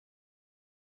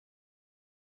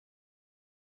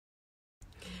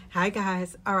Hi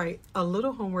guys. All right, a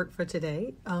little homework for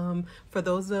today. For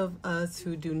those of us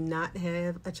who do not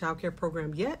have a childcare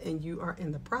program yet and you are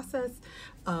in the process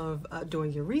of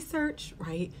doing your research,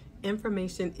 right?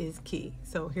 Information is key.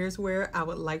 So here's where I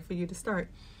would like for you to start.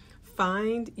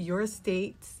 Find your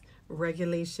state's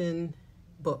regulation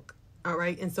book. All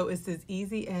right, and so it's as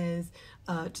easy as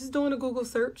just doing a Google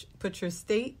search, put your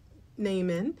state name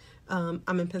in.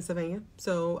 I'm in Pennsylvania,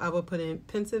 so I will put in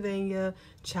Pennsylvania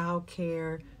child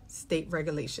care state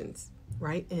regulations,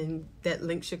 right? And that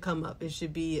link should come up. It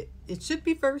should be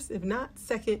first, if not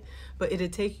second, but it'll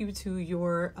take you to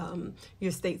your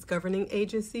state's governing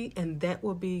agency, and that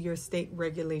will be your state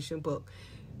regulation book.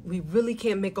 We really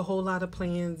can't make a whole lot of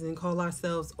plans and call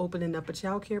ourselves opening up a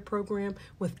child care program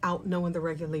without knowing the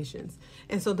regulations.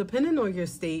 And so depending on your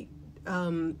state,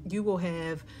 you will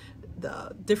have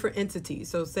the different entities.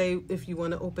 So say if you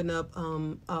want to open up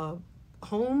a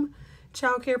home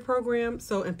child care program.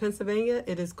 So in Pennsylvania,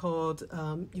 it is called,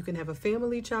 you can have a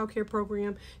family child care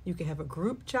program, you can have a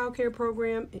group child care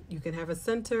program, you can have a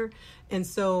center. And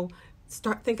so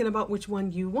start thinking about which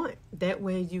one you want. That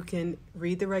way you can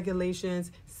read the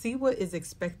regulations, see what is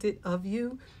expected of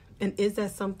you, and is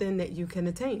that something that you can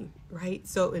attain, right?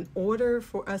 So in order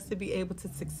for us to be able to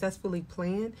successfully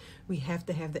plan, we have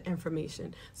to have the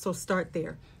information. So start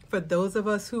there. For those of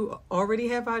us who already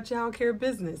have our child care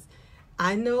business,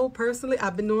 I know personally,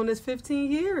 I've been doing this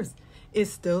 15 years.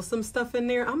 It's still some stuff in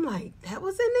there. I'm like, that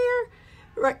was in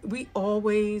there, right? We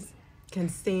always can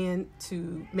stand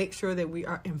to make sure that we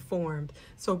are informed.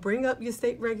 So bring up your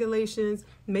state regulations,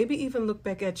 maybe even look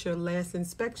back at your last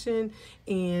inspection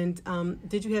and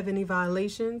did you have any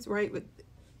violations, right?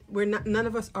 None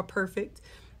of us are perfect.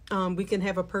 We can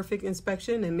have a perfect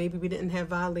inspection and maybe we didn't have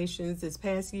violations this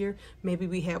past year. Maybe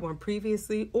we had one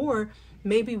previously, or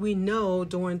maybe we know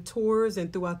during tours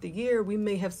and throughout the year, we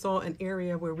may have saw an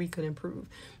area where we could improve.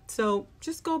 So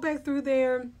just go back through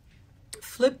there,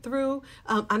 flip through.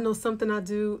 I know something I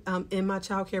do in my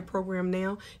childcare program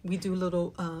now. We do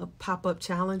little pop-up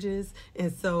challenges.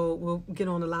 And so we'll get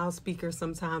on a loudspeaker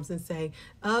sometimes and say,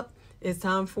 it's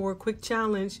time for a quick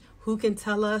challenge. Who can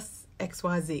tell us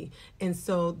XYZ? And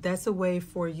so that's a way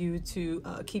for you to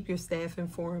keep your staff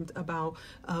informed about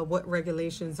what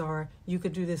regulations are. You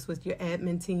could do this with your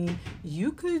admin team.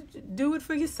 You could do it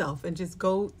for yourself and just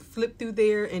go flip through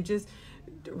there and just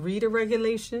read a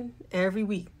regulation every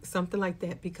week, something like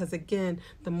that. Because again,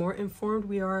 the more informed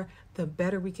we are, the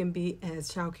better we can be as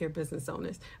childcare business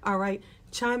owners. All right,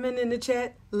 chime in the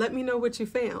chat. Let me know what you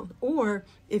found. Or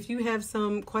if you have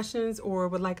some questions or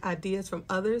would like ideas from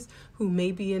others who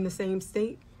may be in the same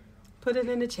state, put it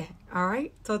in the chat. All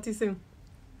right, talk to you soon.